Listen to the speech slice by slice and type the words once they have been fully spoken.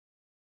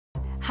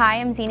Hi,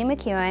 I'm Zenie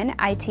McEwen.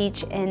 I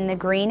teach in the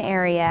green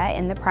area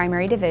in the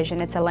primary division.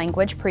 It's a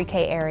language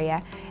pre-K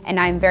area, and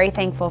I'm very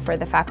thankful for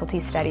the Faculty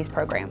Studies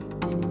program.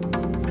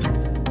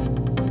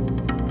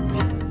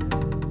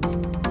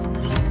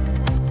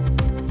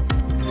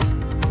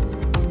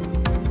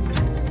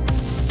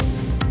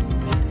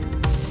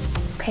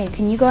 Okay,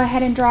 can you go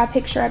ahead and draw a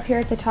picture up here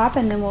at the top,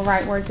 and then we'll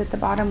write words at the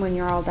bottom when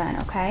you're all done,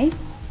 okay?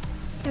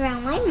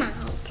 Around like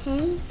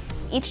mountains.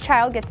 Each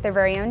child gets their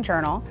very own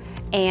journal,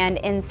 and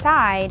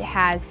inside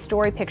has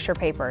story picture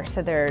paper.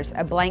 So there's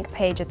a blank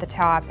page at the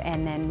top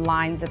and then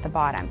lines at the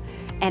bottom.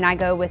 And I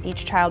go with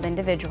each child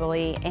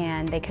individually,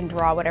 and they can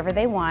draw whatever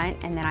they want,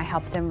 and then I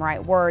help them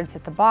write words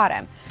at the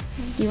bottom.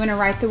 You want to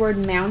write the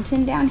word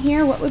mountain down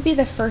here? What would be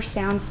the first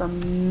sound for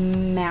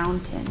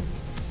mountain?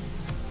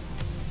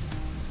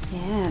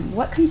 M.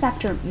 What comes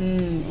after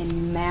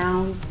in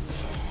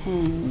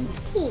mountain?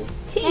 T.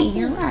 T,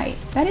 you're right.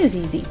 That is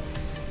easy.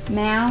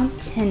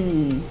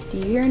 Mountain. Do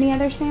you hear any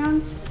other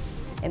sounds?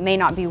 It may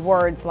not be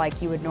words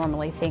like you would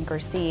normally think or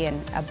see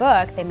in a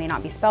book. They may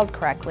not be spelled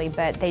correctly,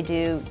 but they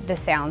do the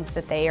sounds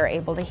that they are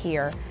able to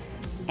hear.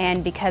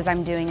 And because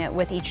I'm doing it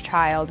with each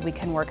child, we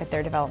can work at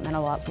their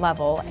developmental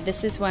level.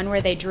 This is one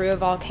where they drew a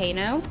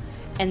volcano,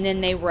 and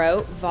then they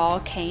wrote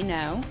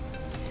volcano.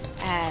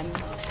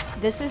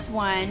 This is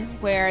one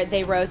where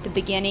they wrote the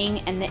beginning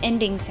and the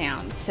ending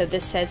sounds. So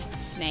this says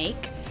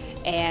snake,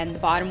 and the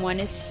bottom one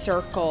is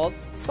circle.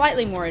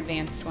 Slightly more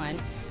advanced one.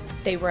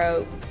 They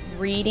wrote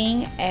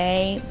reading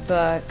a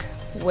book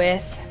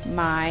with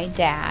my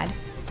dad,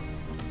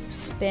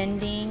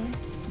 spending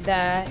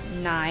the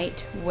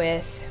night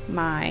with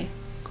my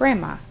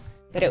grandma.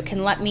 But it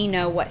can let me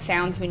know what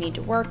sounds we need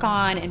to work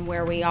on and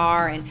where we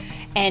are,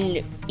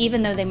 and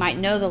even though they might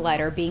know the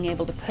letter, being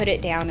able to put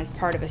it down as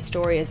part of a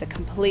story is a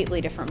completely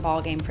different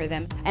ballgame for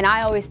them. And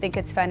I always think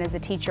it's fun as a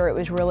teacher. It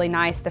was really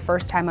nice the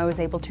first time I was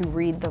able to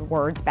read the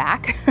words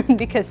back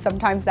because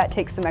sometimes that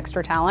takes some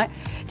extra talent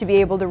to be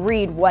able to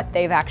read what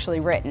they've actually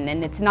written.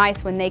 And it's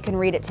nice when they can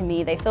read it to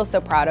me. They feel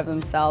so proud of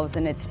themselves,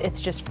 and it's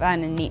just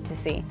fun and neat to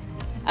see.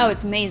 Oh,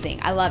 it's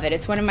amazing. I love it.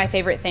 It's one of my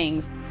favorite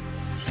things.